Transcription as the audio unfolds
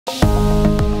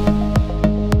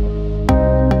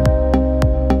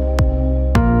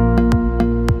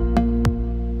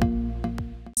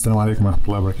السلام عليكم ورحمة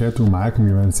الله وبركاته. معاكم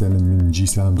جمال سالم من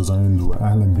سالم ديزاين،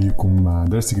 واهلا بيكم مع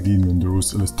درس جديد من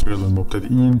دروس الستريتور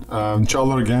للمبتدئين. ان شاء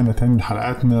الله رجعنا تاني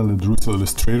لحلقاتنا لدروس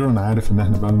الاليستريتور. انا عارف ان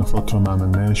احنا بقالنا فترة ما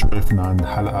عملناش، وقفنا عند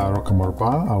حلقة رقم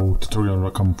 4 او توتوريال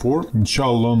رقم 4. ان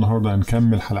شاء الله النهارده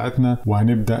هنكمل حلقاتنا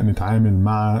وهنبدا نتعامل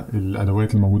مع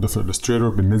الادوات الموجودة في الاليستريتور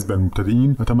بالنسبة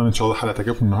للمبتدئين. اتمنى ان شاء الله الحلقة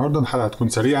تعجبكم النهارده. الحلقة هتكون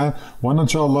سريعة، وانا ان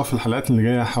شاء الله في الحلقات اللي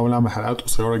جاية هحاول اعمل حلقات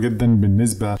قصيرة جدا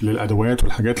بالنسبة للادوات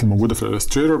والحاجات الموجودة في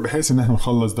الاليستريتور، بحيث ان احنا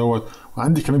نخلص دوت.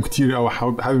 وعندي كلام كتير قوي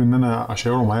حابب ان انا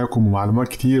اشيره معاكم ومعلومات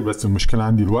كتير، بس المشكله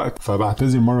عندي الوقت،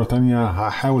 فبعتذر مره تانية.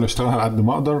 هحاول اشتغل على قد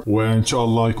ما اقدر، وان شاء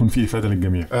الله يكون في افاده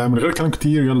للجميع. من غير كلام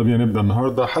كتير يلا بينا نبدا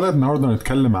النهارده. حلقه النهارده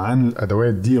هنتكلم عن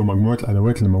الادوات دي او مجموعه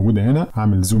الادوات اللي موجوده هنا.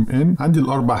 هعمل زوم ان. عندي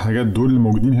الاربع حاجات دول اللي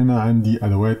موجودين هنا. عندي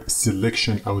ادوات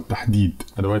السلكشن او التحديد،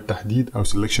 ادوات تحديد او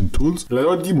سلكشن تولز.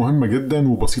 الادوات دي مهمه جدا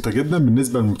وبسيطه جدا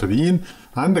بالنسبه للمبتدئين.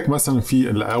 عندك مثلا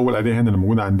في اول اداه هنا اللي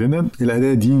موجوده عندنا،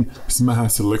 الاداه دي اسمها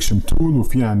سلكشن تول،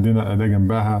 وفي عندنا اداه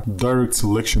جنبها دايركت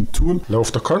سلكشن تول. لو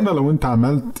افتكرنا لو انت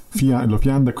عملت لو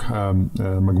في عندك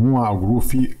مجموعه او جروب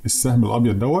في السهم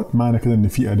الابيض دوت، معنى كده ان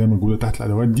في اداه موجوده تحت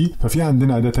الادوات دي. ففي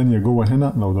عندنا اداه ثانيه جوه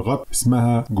هنا لو ضغطت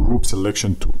اسمها جروب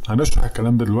سلكشن تول. هنشرح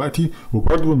الكلام ده دلوقتي.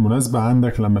 وبرده بالمناسبه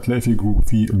عندك لما تلاقي في جروب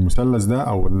في المثلث ده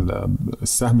او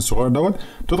السهم الصغير دوت،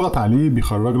 بتضغط عليه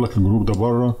بيخرج لك الجروب ده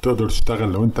بره، تقدر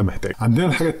تشتغل لو انت محتاج. عندنا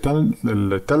الحاجه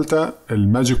الثالثه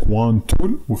الماجيك وان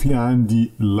تول، وفي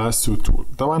عندي اللاسو تول.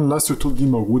 طبعا اللاسو تول دي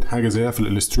موجود حاجه زيها في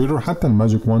الاليستريتور، حتى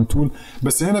الماجيك وان تول،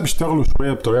 بس هنا بيشتغلوا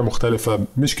شويه بطريقه مختلفه،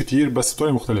 مش كتير بس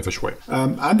بطريقه مختلفه شويه.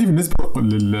 عندي بالنسبه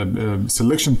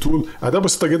للسلكشن تول اداه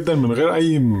بسيطه جدا من غير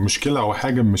اي مشكله او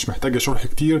حاجه، مش محتاجه شرح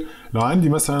كتير. لو عندي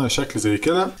مثلا شكل زي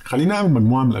كده، خليني اعمل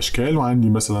مجموعه من الاشكال، وعندي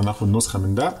مثلا اخد نسخه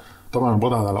من ده. طبعا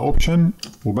بضغط على اوبشن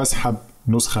وبسحب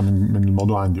نسخه من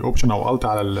الموضوع. عندي اوبشن او الت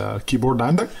على الكيبورد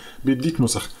عندك بيديك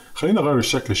نسخ. خلينا اغير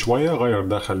الشكل شويه، غير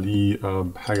ده خليه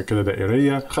حاجه كده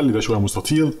دائريه، خلي ده شويه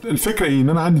مستطيل. الفكره ايه؟ ان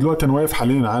انا عندي دلوقتي انا واقف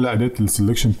حاليا على اداه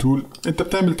السلكشن تول. انت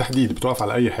بتعمل تحديد، بتقف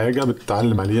على اي حاجه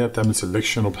بتتعلم عليها، بتعمل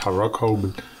سلكشن وبتحركها،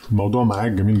 والموضوع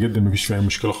معاك جميل جدا، مفيش فيه اي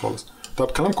مشكله خالص. طب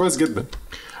كلام كويس جدا.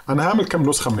 انا هعمل كام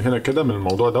نسخه من هنا كده من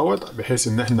الموضوع دوت، بحيث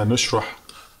ان احنا نشرح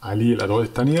عليه الادوات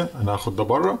الثانيه. انا هاخد ده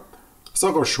بره،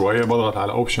 صغر شويه، بضغط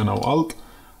على اوبشن او الت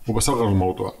وبصغر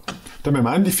الموضوع. تمام.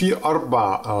 عندي فيه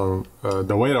 4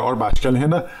 دوائر او 4 اشكال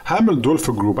هنا. هعمل دول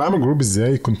في جروب. اعمل جروب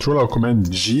ازاي؟ كنترول او كوماند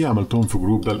جي، عملتهم في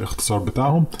جروب، ده الاختصار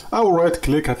بتاعهم. او رايت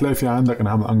كليك، هتلاقي في عندك انا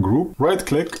هعمل ان جروب. رايت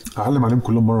كليك اعلم عليهم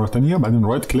كلهم مره ثانيه، بعدين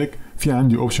رايت كليك، في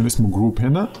عندي اوبشن اسمه جروب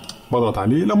هنا، بضغط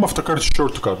عليه. لو ما افتكرتش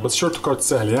الشورت كات، بس الشورت كات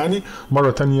سهل يعني.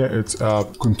 مره ثانيه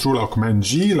كنترول او كوماند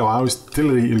جي. لو عاوز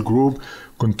تلغي الجروب،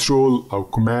 كنترول او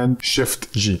كوماند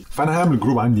شيفت جي. فانا هعمل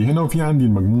جروب عندي هنا، وفي عندي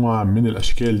المجموعه من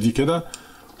الاشكال دي كده،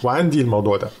 وعندي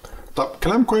الموضوع ده. طب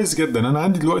كلام كويس جدا. انا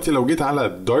عندي دلوقتي لو جيت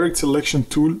على دايركت سلكشن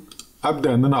تول،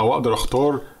 ابدا ان انا اقدر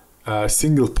اختار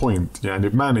سنجل بوينت. يعني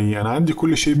بمعنى ايه؟ انا عندي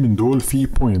كل شيء من دول فيه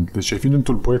بوينت. شايفين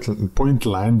انتوا البوينت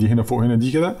اللي عندي هنا فوق هنا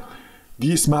دي كده،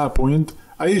 دي اسمها بوينت.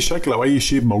 اي شكل او اي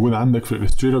شيء موجود عندك في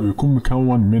الاليستريتور بيكون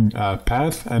مكون من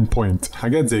باث اند بوينت،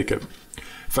 حاجات زي كده.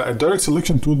 فالدايركت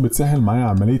سلكشن تول بتسهل معايا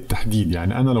عمليه التحديد.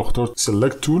 يعني انا لو اخترت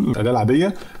سيلكت تول، الاداه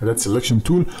العاديه اداه سلكشن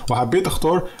تول، وحبيت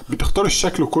بتختار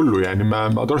الشكل كله، يعني ما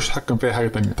اقدرش اتحكم في اي حاجه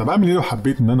ثانيه. طب اعمل ايه لو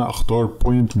حبيت ان انا اختار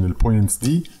بوينت من البوينتس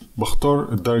دي؟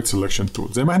 بختار الدايركت سلكشن تول.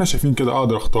 زي ما احنا شايفين كده،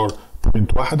 اقدر اختار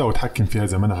بوينت واحده واتحكم فيها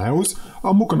زي ما انا عاوز،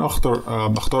 او ممكن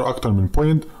اختار اكتر من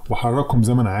بوينت واحركهم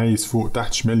زي ما انا عايز، فوق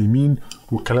تحت شمال يمين،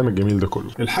 والكلام الجميل ده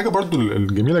كله. الحاجه برضو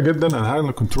الجميله جدا، انا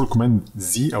هعمل كنترول كوماند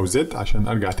زي او زد عشان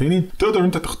ارجع تاني. تقدر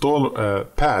انت تختار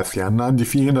باث. يعني انا عندي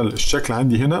فيه هنا الشكل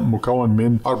عندي هنا مكون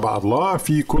من 4 اضلاع،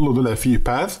 في كل ضلع فيه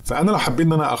باث. فانا لو حبيت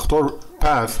ان انا اختار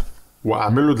باث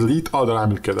واعمل له ديليت، اقدر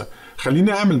اعمل كده.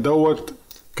 خليني اعمل دوت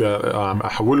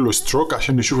احول له ستروك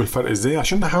عشان نشوف الفرق ازاي.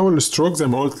 عشان نحول الستروك زي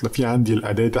ما قلت، في عندي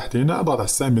الاداه تحت هنا، اضغط على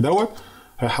السهم دوت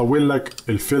هيحول لك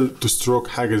الفيل تو ستروك،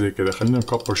 حاجه زي كده. خلينا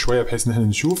نكبر شويه بحيث ان احنا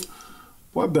نشوف،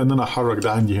 وابدا ان انا احرك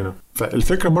ده عندي هنا.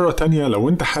 فالفكره مره تانية، لو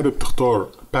انت حابب تختار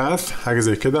باث حاجه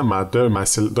زي كده مع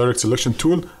الدايركت سلكشن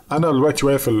تول، انا دلوقتي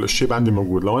واقف الشيب عندي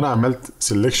موجود. لو انا عملت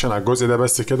سلكشن على الجزء ده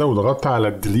بس كده وضغطت على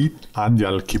الديليت عندي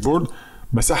على الكيبورد،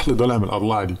 مسح لي ضلع من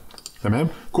الاضلاع دي. تمام.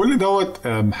 كل دوت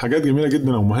حاجات جميله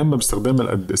جدا ومهمه باستخدام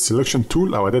السلكشن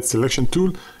تول او اداه السلكشن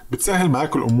تول. بتسهل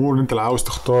معاك الامور ان انت لو عاوز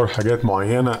تختار حاجات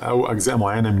معينه او اجزاء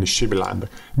معينه من الشيب اللي عندك.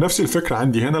 نفس الفكره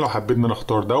عندي هنا، لو حبيت ان انا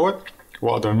اختار دوت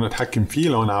واقدر ان انا اتحكم فيه.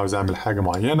 لو انا عاوز اعمل حاجه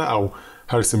معينه او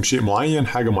هرسم شيء معين،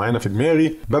 حاجه معينه في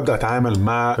دماغي، ببدا اتعامل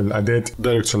مع الاداه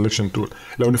دايركت سلكشن تول.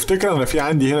 لو نفتكر انا في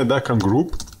عندي هنا ده كان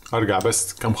جروب. ارجع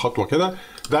بس كام خطوه كده.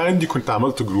 ده عندي كنت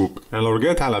عملت جروب. يعني لو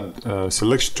رجعت على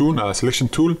سelection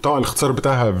tool طبعا الاختصار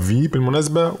بتاعها V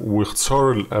بالمناسبة،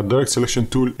 واختصار الدايركت سelection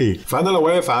tool A. فانا لو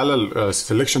واقف على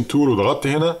السelection tool وضغطت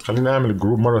هنا، خلينا نعمل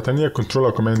الجروب مرة تانية، كنترول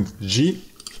او كوماند G،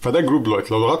 فده جروب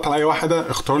دلوقتي. لو ضغطت على اي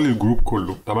واحده اختار لي الجروب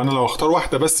كله. طب انا لو اختار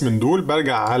واحده بس من دول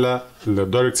برجع على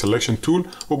الدايركت سelection tool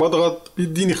وبضغط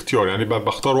بيديني اختيار، يعني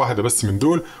بختار واحده بس من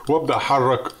دول وابدا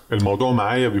احرك. الموضوع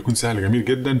معايا بيكون سهل جميل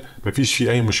جدا، مفيش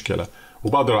فيه اي مشكله،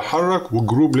 وبقدر احرك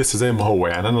والجروب لسه زي ما هو.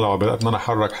 يعني انا لو بدات ان انا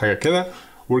احرك حاجه كده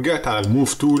ورجعت على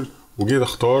الموف تول وجيت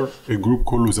اختار، الجروب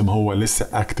كله زي ما هو لسه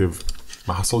اكتف،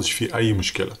 ما حصلش فيه اي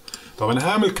مشكله. طب انا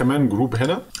هعمل كمان جروب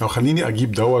هنا، او خليني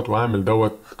اجيب دوت واعمل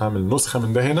دوت، اعمل نسخه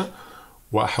من ده هنا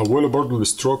واحوله برضو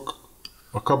لستروك،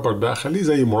 اكبر ده اخليه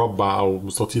زي مربع او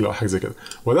مستطيل او حاجه زي كده،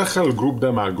 وادخل الجروب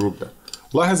ده مع الجروب ده.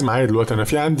 لاحظ معايا دلوقتي انا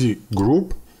في عندي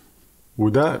جروب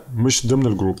وده مش ضمن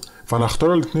الجروب، فانا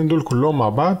هختار الاثنين دول كلهم مع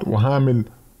بعض وهعمل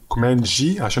كوماند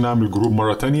جي عشان اعمل جروب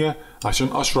مره تانية عشان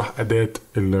اشرح اداه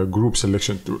الجروب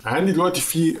سيلكشن تول. عندي دلوقتي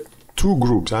في 2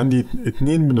 جروبس، عندي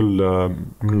 2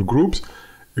 من الجروبس.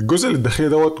 الجزء اللي الداخلي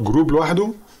دوت جروب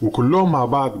لوحده وكلهم مع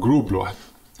بعض جروب لوحده.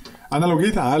 انا لو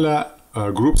جيت على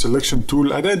جروب سيلكشن تول،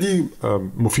 الاداه دي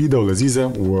مفيده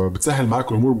ولذيذه وبتسهل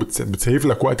معاك الامور، بتسيف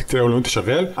لك وقت كتير قوي لو انت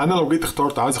شغال. انا لو جيت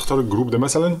عايز اختار الجروب ده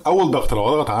مثلا، اول ضغطه لو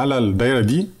اضغط على الدايره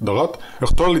دي ضغط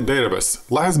اختار لي الدايره بس.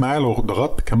 لاحظ معايا لو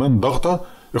ضغطت كمان ضغطه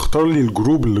اختار لي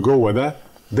الجروب اللي جوه ده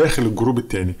داخل الجروب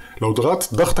التاني. لو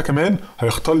ضغطت ضغطه كمان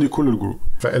هيختار لي كل الجروب.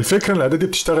 فالفكره الاداه دي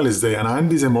بتشتغل ازاي؟ انا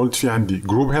عندي زي ما قلت في عندي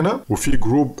جروب هنا، وفي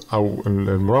جروب او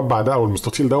المربع ده او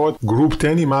المستطيل دوت جروب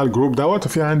تاني مع الجروب دوت،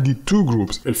 وفي عندي 2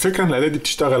 جروبس. الفكره ان الاداه دي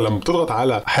بتشتغل لما بتضغط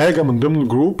على حاجه من ضمن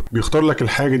الجروب بيختار لك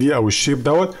الحاجه دي او الشيب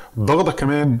دوت، ضغطه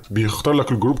كمان بيختار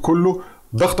لك الجروب كله،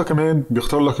 ضغطه كمان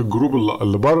بيختار لك الجروب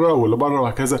اللي بره واللي بره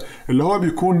وهكذا، اللي هو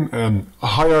بيكون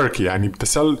هايراركي، يعني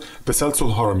تسلسل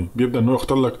هرمي. بيبدا انه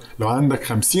يختار لك لو عندك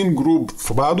 50 جروب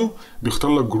في بعضه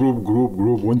بيختار لك جروب جروب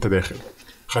جروب وانت داخل.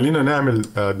 خلينا نعمل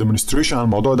ديمونستريشن على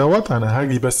الموضوع دوت. انا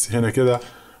هاجي بس هنا كده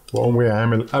واقوم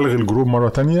عامل الغي الجروب مره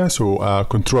ثانيه،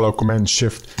 كنترول او كوماند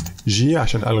شيفت جي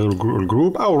عشان الغي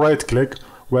الجروب، او رايت كليك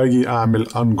واجي اعمل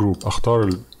ان جروب، اختار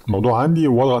الموضوع عندي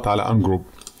واضغط على ان جروب.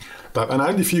 طيب انا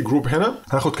عندي في جروب هنا،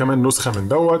 هاخد كمان نسخه من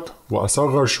دوت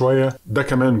واصغر شويه، ده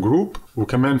كمان جروب،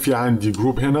 وكمان في عندي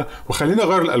جروب هنا، وخلينا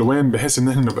اغير الالوان بحيث ان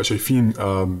احنا نبقى شايفين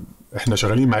احنا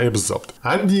شغالين مع ايه بالظبط.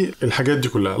 عندي الحاجات دي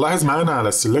كلها. لاحظ معانا على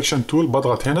السلكشن تول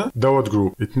بضغط هنا دوت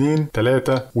جروب 2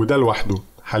 3 وده لوحده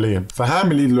حاليا.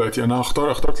 فهعمل ايه دلوقتي؟ انا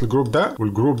اخترت الجروب ده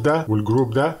والجروب ده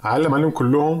والجروب ده، اعلم عليهم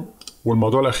كلهم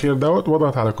والموضوع الاخير دوت،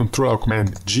 واضغط على كنترول او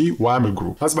كوماند جي واعمل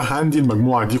جروب. اصبح عندي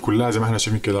المجموعه دي كلها زي ما احنا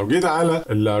شايفين كده. لو جيت على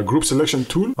الجروب سيلكشن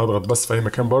تول اضغط بس في اي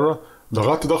مكان بره،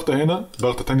 ضغطت ضغطه هنا،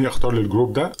 ضغطه ثانيه اختار لي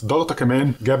الجروب ده، ضغطه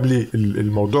كمان جاب لي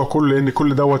الموضوع كله لان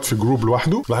كل دوت في جروب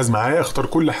لوحده. لاحظ معايا اختار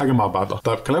كل حاجه مع بعضها.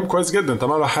 طيب كلام كويس جدا.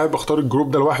 طبعا لو حابب اختار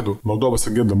الجروب ده لوحده الموضوع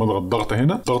بسيط جدا، بضغط ضغطه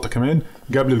هنا، ضغطه كمان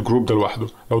جاب لي الجروب ده لوحده.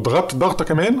 لو ضغطت ضغطه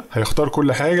كمان هيختار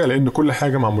كل حاجه لان كل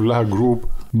حاجه معمول لها جروب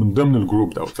من ضمن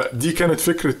الجروب دوت. فدي كانت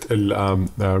فكره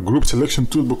الجروب سيلكشن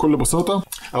تول بكل بساطه.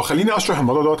 او خليني اشرح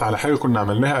الموضوع دوت على حاجه كنا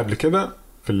عملناها قبل كده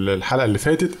في الحلقه اللي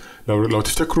فاتت. لو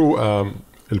تفتكروا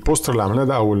البوستر اللي عملناه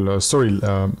ده او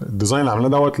الديزاين اللي عملناه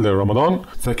دوت لرمضان،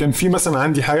 فكان في مثلا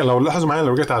عندي حاجه، لو لاحظوا معايا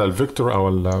لو جيت على الفيكتور او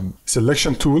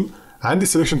السلكشن تول، عندي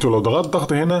سلكشن تول لو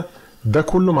ضغطت هنا ده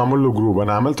كله معمول له جروب.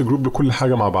 انا عملت جروب لكل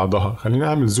حاجه مع بعضها. خليني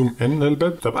اعمل زوم ان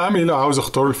للبد. طب اعمل ايه لو عاوز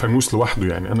اختار الفانوس لوحده؟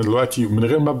 يعني انا دلوقتي من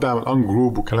غير ما ابدا اعمل ان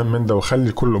جروب وكلام من ده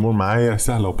واخلي كل الامور معايا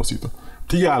سهله وبسيطه،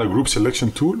 بتيجي على جروب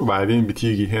سيلكشن تول وبعدين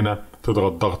بتيجي هنا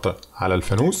تضغط ضغطه على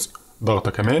الفانوس،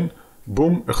 ضغطه كمان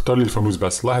بوم اختار لي الفانوس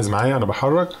بس. لاحظ معايا انا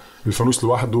بحرك الفانوس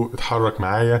لوحده اتحرك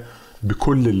معايا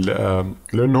بكل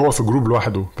لان هو في جروب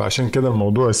لوحده، فعشان كده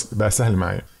الموضوع بقى سهل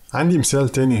معايا. عندي مثال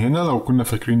تاني هنا، لو كنا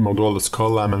فاكرين موضوع السكال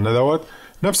اللي عملناه دوت،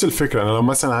 نفس الفكره. انا لو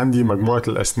مثلا عندي مجموعه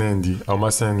الاسنان دي او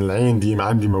مثلا العين دي ما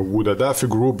عندي موجوده، ده في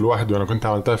جروب لوحده، انا كنت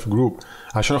عملتها في جروب.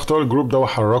 عشان اختار الجروب ده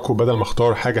واحركه بدل ما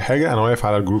اختار حاجه انا واقف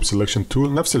على الجروب سيلكشن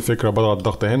تول، نفس الفكره، بضغط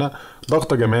ضغطه هنا،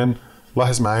 ضغطه كمان،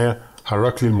 لاحظ معايا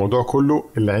حرك لي الموضوع كله.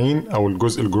 العين او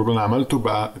الجزء الجروب اللي انا عملته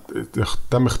بقى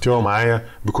تم اختياره معايا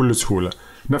بكل سهوله.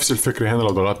 نفس الفكره هنا لو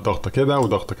ضغطت ضغطه كده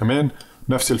وضغطه كمان،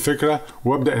 نفس الفكره،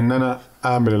 وابدا ان انا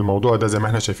اعمل الموضوع ده زي ما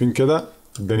احنا شايفين كده.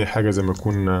 اداني حاجه زي ما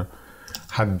يكون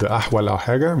حد احول او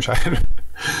حاجه مش عارف.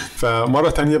 فمره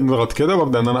تانية بنضغط كده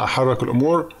وابدا ان انا احرك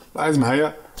الامور، عايز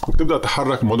معايا وبتبدا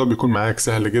تحرك، الموضوع بيكون معاك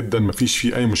سهل جدا، مفيش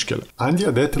فيه اي مشكله. عندي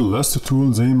اداه اللاست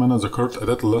تول زي ما انا ذكرت.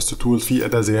 اداه اللاست تول في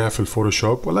اداه زيها في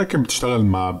الفوتوشوب ولكن بتشتغل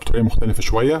بطريقه مختلفه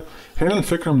شويه. هنا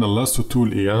الفكره من اللاست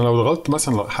تول ايه؟ انا لو ضغطت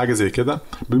مثلا حاجه زي كده،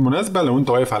 بالمناسبه لو انت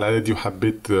واقف على الاداه دي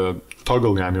وحبيت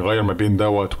توجل يعني غير ما بين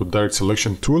دوت والدايركت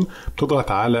سيلكشن تول،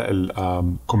 بتضغط على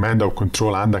الكوماند او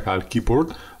كنترول عندك على الكيبورد.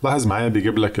 لاحظ معايا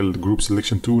بيجيب لك الجروب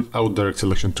سيلكشن تول او الدايركت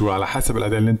سيلكشن تول على حسب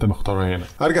الاداه اللي انت مختارها هنا.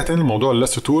 ارجع تاني لموضوع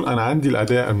اللاسو تول. انا عندي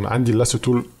الاداه، عندي اللاسو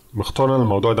تول مختار انا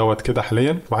الموضوع دوت كده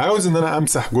حاليا، وعاوز ان انا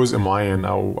امسح جزء معين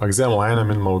او اجزاء معينه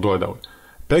من الموضوع دوت.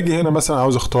 باجي هنا مثلا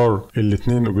عاوز اختار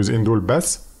الاثنين الجزئين دول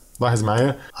بس. لاحظ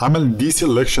معايا عمل دي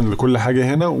سيلكشن لكل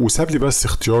حاجه هنا وساب لي بس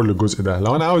اختيار للجزء ده.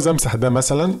 لو انا عاوز امسح ده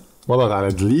مثلا واضغط على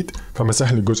ديليت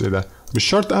فمسح لي الجزء ده. مش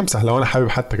شرط امسح، لو انا حابب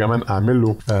حتى كمان اعمل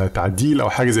له تعديل او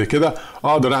حاجه زي كده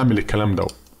اقدر اعمل الكلام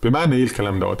دوت. بمعنى ايه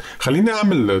الكلام دوت؟ خليني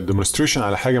اعمل ديمونستريشن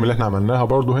على حاجه من اللي احنا عملناها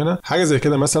برضو هنا، حاجه زي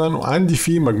كده مثلا. وعندي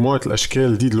في مجموعه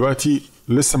الاشكال دي دلوقتي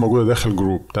لسه موجوده داخل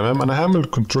جروب. تمام، انا هعمل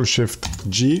كنترول شيفت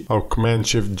جي او كوماند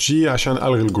شيفت جي عشان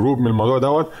الغي الجروب من الموضوع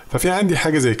دوت. ففي عندي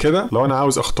حاجه زي كده، لو انا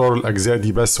عاوز اختار الاجزاء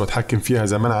دي بس واتحكم فيها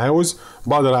زي ما انا عاوز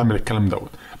بقدر اعمل الكلام دوت.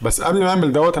 بس قبل ما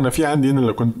اعمل دوت انا في عندي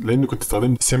هنا لاني كنت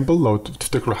استخدمت سيمبل، لو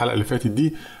تفتكروا الحلقه اللي فاتت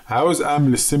دي، عاوز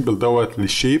اعمل السيمبل دوت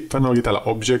للشيب. فانا لو جيت على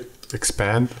اوبجكت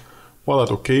اكسباند واضغط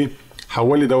اوكي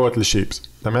حول لي دوت لشيبس.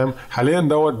 تمام، حاليا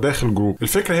دوت داخل جروب.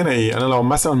 الفكره هنا ايه؟ انا لو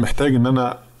مثلا محتاج ان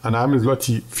انا عامل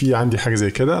دلوقتي في عندي حاجه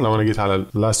زي كده، لو انا جيت على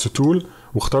اللاسو تول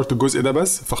واخترت الجزء ده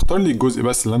بس، فاختار لي الجزء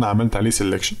بس اللي انا عملت عليه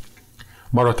سيلكشن.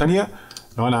 مره تانية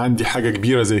لو انا عندي حاجه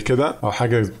كبيره زي كده او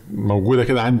حاجه موجوده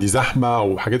كده عندي زحمه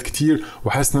وحاجات كتير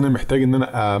وحاسس ان انا محتاج ان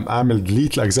انا اعمل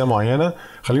ديليت لاجزاء معينه،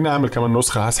 خليني اعمل كمان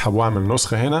نسخه. هسحب واعمل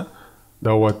نسخه هنا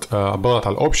دوت، بضغط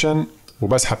على الاوبشن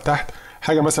وبسحب تحت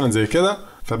حاجه مثلا زي كده.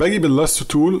 فباجي باللاسو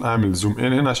تول اعمل زوم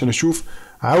ان هنا عشان اشوف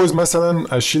عاوز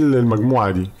مثلا اشيل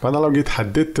المجموعه دي. فانا لو جيت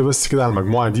حددت بس كده على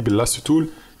المجموعه دي باللاسو تول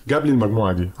جاب لي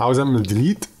المجموعه دي. عاوز اعمل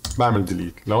ديليت بعمل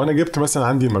ديليت. لو انا جبت مثلا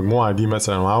عندي المجموعه دي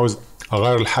مثلا وعاوز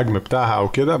اغير الحجم بتاعها او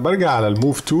كده، برجع على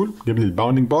الموف تول جيب لي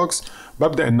الباوندنج بوكس،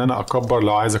 ببدا ان انا اكبر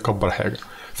لو عايز اكبر حاجه.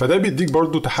 فده بيديك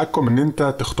برضو تحكم ان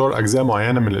انت تختار اجزاء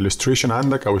معينه من الالستريشن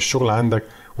عندك او الشغل عندك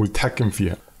وتتحكم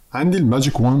فيها. عندي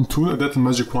الماجيك 1 تول. اداه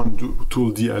الماجيك 1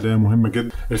 تول دي اداه مهمه جدا.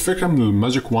 الفكره من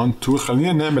الماجيك 1 تول،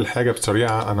 خلينا نعمل حاجه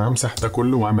بسريعه. انا همسح ده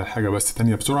كله واعمل حاجه بس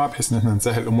تانية بسرعه بحيث ان احنا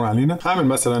نسهل الامور علينا. هعمل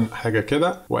مثلا حاجه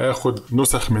كده واخد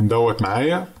نسخ من دوت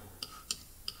معايا.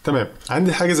 تمام،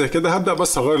 عندي حاجه زي كده. هبدا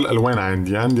بس اغير الالوان.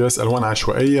 عندي بس الوان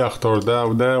عشوائيه، اختار ده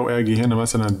وده واجي هنا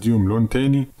مثلا اديهم لون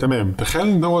تاني. تمام، تخيل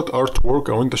ان دوت ارت وورك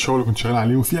او انت شغل كنت شغال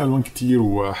عليه وفي الوان كتير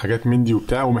وحاجات من دي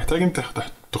وبتاع، ومحتاج انت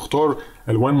تختار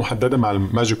الوان محدده مع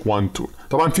الماجيك 1 تول.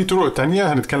 طبعا في طرق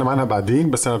تانية هنتكلم عنها بعدين،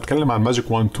 بس انا بتكلم عن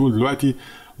الماجيك 1 تول دلوقتي.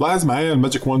 لاحظ معايا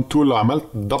الماجيك 1 تول لو عملت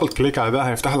دبل كليك على ده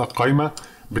هيفتح لك قائمه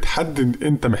بتحدد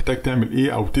انت محتاج تعمل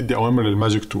ايه او تدي اوامر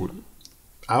للماجيك تول.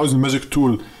 عاوز الماجيك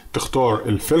تول تختار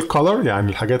الفيل كولر، يعني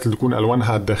الحاجات اللي تكون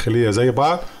الوانها الداخليه زي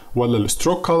بعض، ولا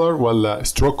الستروك كولر، ولا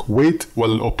ستروك ويت،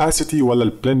 ولا الاوباسيتي، ولا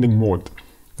البلندنج مود.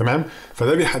 تمام،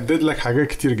 فده بيحدد لك حاجات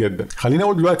كتير جدا. خلينا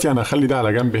اقول دلوقتي انا اخلي ده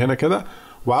على جنب هنا كده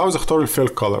وعاوز اختار الفيل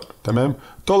كولر. تمام،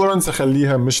 توليرانس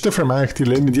اخليها مش تفرق معايا كتير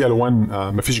لان دي الوان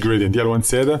مفيش جريدينت، دي الوان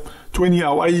ساده 20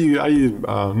 او اي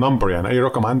نمبر، يعني اي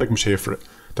رقم عندك مش هيفرق.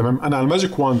 تمام، انا على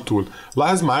الماجيك 1 تول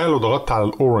لاحظ معايا لو ضغطت على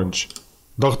الاورنج،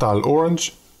 ضغط على الاورنج،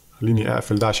 خليني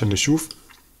اقفل ده عشان نشوف.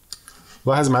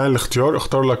 لاحظ معايا الاختيار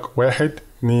اختار لك 1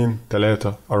 2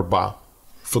 3 4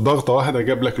 في ضغطه واحده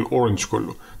جاب لك الاورنج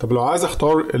كله. طب لو عايز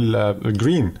اختار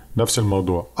الجرين نفس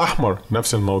الموضوع، احمر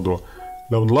نفس الموضوع.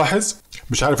 لو نلاحظ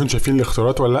مش عارف انتوا شايفين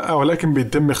الاختيارات ولا لا، ولكن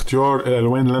بيتم اختيار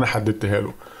الالوان اللي انا حددتها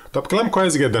له. طب كلام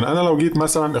كويس جدا. انا لو جيت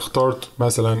مثلا اخترت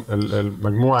مثلا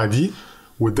المجموعه دي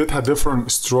واديتها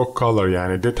different stroke color،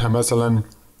 يعني اديتها مثلا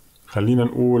خلينا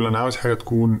نقول انا عاوز حاجه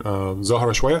تكون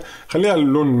ظاهره شويه، خليها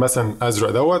اللون مثلا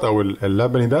ازرق دوت او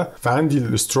اللبني ده. فعندي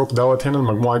الستروك دوت هنا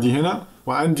المجموعه دي هنا،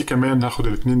 وعندي كمان هاخد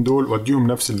الاثنين دول واديهم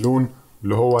نفس اللون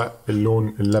اللي هو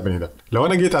اللون اللبني ده. لو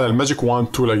انا جيت على الماجيك 1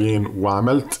 تول اجين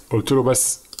وعملت قلت له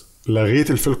بس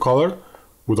لغيت الفيل كولر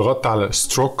وضغطت على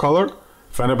ستروك كولر،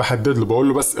 فانا بحدد له بقول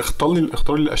له بس اختار لي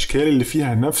الاشكال اللي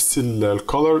فيها نفس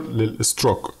الكولر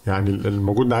للستروك، يعني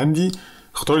الموجود عندي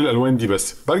اختار لي الالوان دي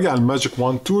بس. برجع الماجيك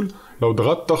 1 تول لو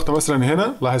ضغطت ضغطه مثلا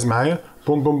هنا لاحظ معايا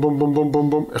بوم بوم بوم بوم بوم بوم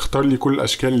بوم اختار لي كل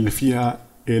الاشكال اللي فيها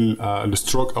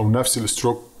الستروك او نفس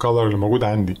الستروك كولر اللي موجود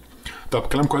عندي. طب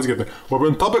كلام كويس جدا.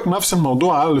 وبينطبق نفس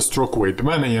الموضوع على الستروك ويت.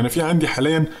 بمعنى ايه؟ انا في عندي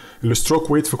حاليا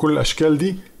الستروك ويت في كل الاشكال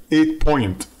دي 8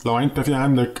 بوينت. لو انت في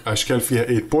عندك اشكال فيها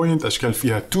 8 بوينت، اشكال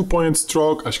فيها 2 بوينت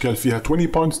ستروك، اشكال فيها 20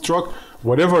 بوينت ستروك،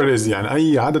 whatever it is، يعني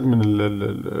اي عدد من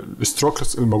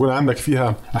الستروكس الموجوده عندك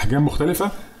فيها احجام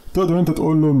مختلفه، تقدر انت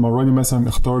تقول له المره دي مثلا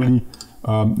اختار لي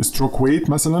ستروك ويت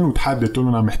مثلا وتحدد تقول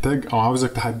له انا محتاج او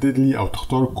عاوزك تحدد لي او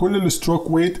تختار كل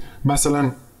الستروك ويت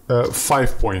مثلا 5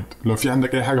 بوينت. لو في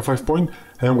عندك اي حاجه 5 بوينت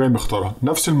هيقوم جاي مختارها.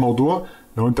 نفس الموضوع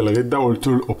لو انت لغيت ده وقلت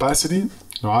له الاوباسيتي،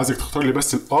 لو عايزك تختار لي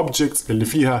بس الاوبجكتس اللي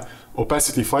فيها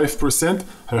opacity 5%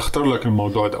 هيختار لك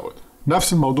الموضوع دوت.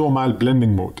 نفس الموضوع مع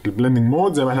البلندنج مود. البلندنج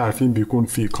مود زي ما احنا عارفين بيكون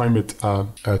في قائمه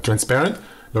ترانسبيرنت.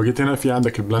 لو جيت هنا في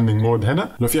عندك البلندنج مود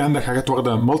هنا، لو في عندك حاجات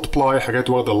واخده مالتبلاي، حاجات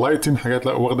واخده لايتن، حاجات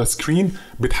واخده سكرين،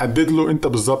 بتحدد له انت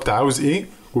بالظبط عاوز ايه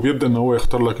وبيبدا ان هو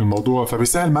يختار لك الموضوع،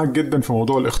 فبيسهل معاك جدا في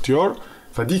موضوع الاختيار.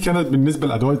 فدي كانت بالنسبه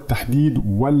لادوات التحديد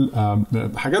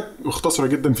حاجات مختصره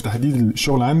جدا في تحديد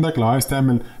الشغل عندك. لو عايز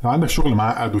تعمل، لو عندك شغل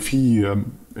معقد وفي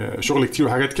شغل كتير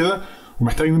وحاجات كده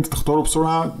ومحتاج ان انت تختاره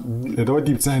بسرعه، الادوات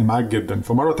دي بتسهل معاك جدا.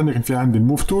 فمره ثانيه كان في عندي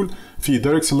الموف تول، في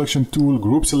دايركت سيلكشن تول،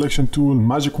 جروب سيلكشن تول،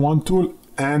 ماجيك وان تول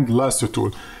اند لاستر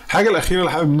تول. الحاجه الاخيره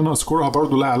اللي حابب ان انا اذكرها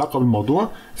برضو لها علاقه بالموضوع،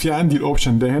 في عندي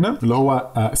الاوبشن ده هنا اللي هو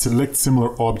سيلكت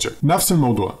سيميلر اوبجكت. نفس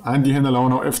الموضوع عندي هنا، لو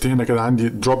انا وقفت هنا كده عندي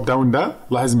دروب داون ده،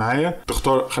 لاحظ معايا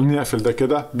تختار، خليني اقفل ده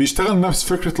كده، بيشتغل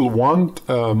نفس فكره الواند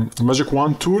ماجيك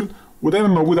واند تول، ودايما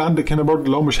موجوده عندك هنا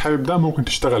برضو. لو مش حابب ده ممكن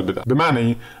تشتغل بده. بمعنى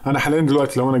ايه؟ انا حاليا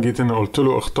دلوقتي لو انا جيت هنا قلت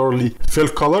له اختار لي فيل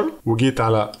كولر، وجيت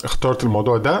على اخترت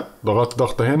الموضوع ده، ضغطت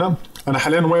ضغطه هنا، انا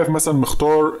حاليا واقف مثلا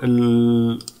مختار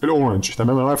الاورنج،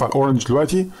 تمام؟ انا واقف على الاورنج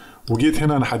دلوقتي، وجيت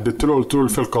هنا انا حددت له قلت له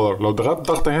الفيل كولر، لو ضغطت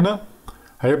ضغطه هنا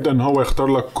هيبدا ان هو يختار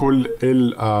لك كل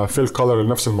الفيل كولر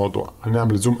لنفس الموضوع.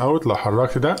 هنعمل زوم اوت، لو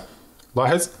حركت ده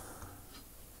لاحظ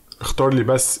اختار لي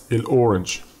بس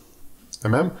الاورنج،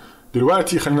 تمام؟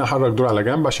 دلوقتي خلينا نحرك دول على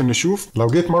جنب عشان نشوف. لو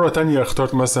جيت مره تانية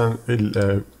اخترت مثلا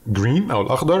الجرين او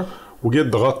الاخضر، وجيت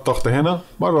ضغطت ضغطه هنا،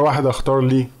 مره واحده اختار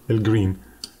لي الجرين.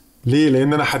 ليه؟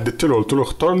 لان انا حددت له قلت له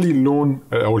اختار لي اللون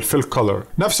او الفيل كولر.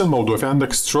 نفس الموضوع في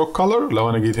عندك ستروك كولر، لو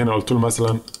انا جيت هنا قلت له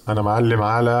مثلا انا معلم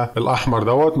على الاحمر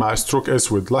دوت مع ستروك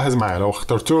اسود، لاحظ معايا لو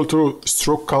اخترت له قلت له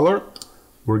ستروك كولر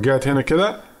ورجعت هنا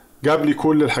كده جاب لي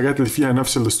كل الحاجات اللي فيها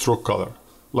نفس الستروك كولر،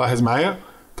 لاحظ معايا؟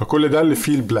 فكل ده اللي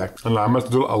فيه البلاك. انا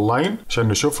عملت دول الاين عشان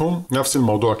نشوفهم نفس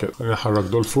الموضوع كده. خلينا نحرك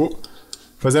دول فوق،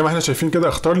 فزي ما احنا شايفين كده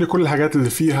اختار لي كل الحاجات اللي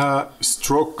فيها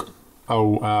ستروك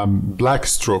او بلاك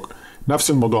ستروك.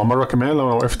 نفس الموضوع مره كمان لو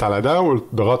انا وقفت على ده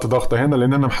وضغطت ضغطه هنا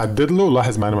لان انا محدد له،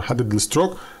 لاحظ معايا انا محدد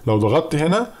الستروك، لو ضغطت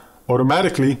هنا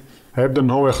اوتوماتيكلي هيبدا ان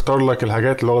هو يختار لك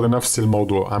الحاجات اللي واخده نفس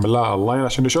الموضوع. اعمل لها الاين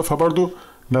عشان نشوفها برضو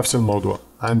نفس الموضوع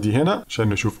عندي هنا عشان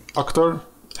نشوف اكتر.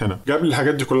 هنا جاب لي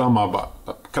الحاجات دي كلها مع بعض.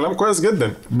 كلام كويس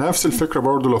جدا. نفس الفكره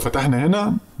برضو لو فتحنا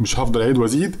هنا، مش هفضل اعيد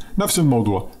وازيد، نفس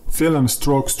الموضوع fill and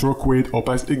stroke weight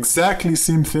opacity exactly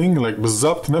same thing like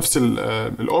بالظبط نفس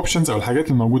الاوبشنز او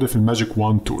الحاجات الموجوده في الماجيك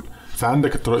وان تول.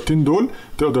 فعندك الطريقتين دول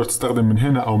تقدر تستخدم من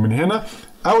هنا او من هنا،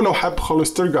 او لو حابب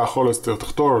خالص ترجع خالص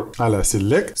تختار على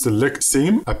select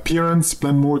same appearance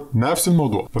blend mode نفس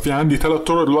الموضوع. ففي عندي 3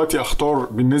 طرق دلوقتي اختار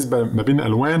بالنسبه ما بين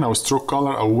الوان او stroke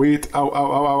color او weight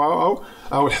او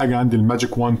اول حاجه عندي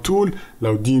الماجيك وان تول.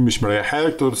 لو دي مش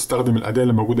مريحاك تقدر تستخدم الاداه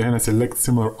اللي موجوده هنا select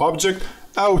similar object،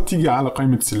 او تيجي على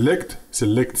قائمه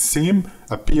select same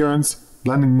appearance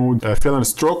blending mode fill and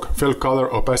stroke fill color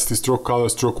opacity stroke color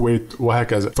stroke weight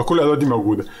وهكذا. فكل الادوات دي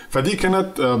موجوده. فدي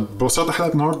كانت ببساطه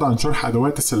حلقه النهارده عن شرح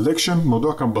ادوات السلكشن.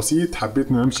 الموضوع كان بسيط،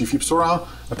 حبيت نمشي فيه بسرعه.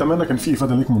 اتمنى كان فيه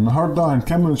افاده ليكم النهارده.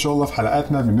 هنكمل ان شاء الله في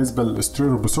حلقاتنا بالنسبه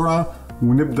للإليستريتور بسرعه،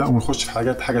 ونبدا ونخش في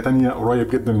حاجه تانية قريب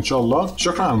جدا ان شاء الله.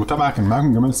 شكرا على المتابعه، كان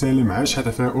معاكم جمال سالم. عيشها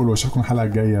تفاؤل واشوفكم الحلقه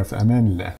الجايه في امان الله.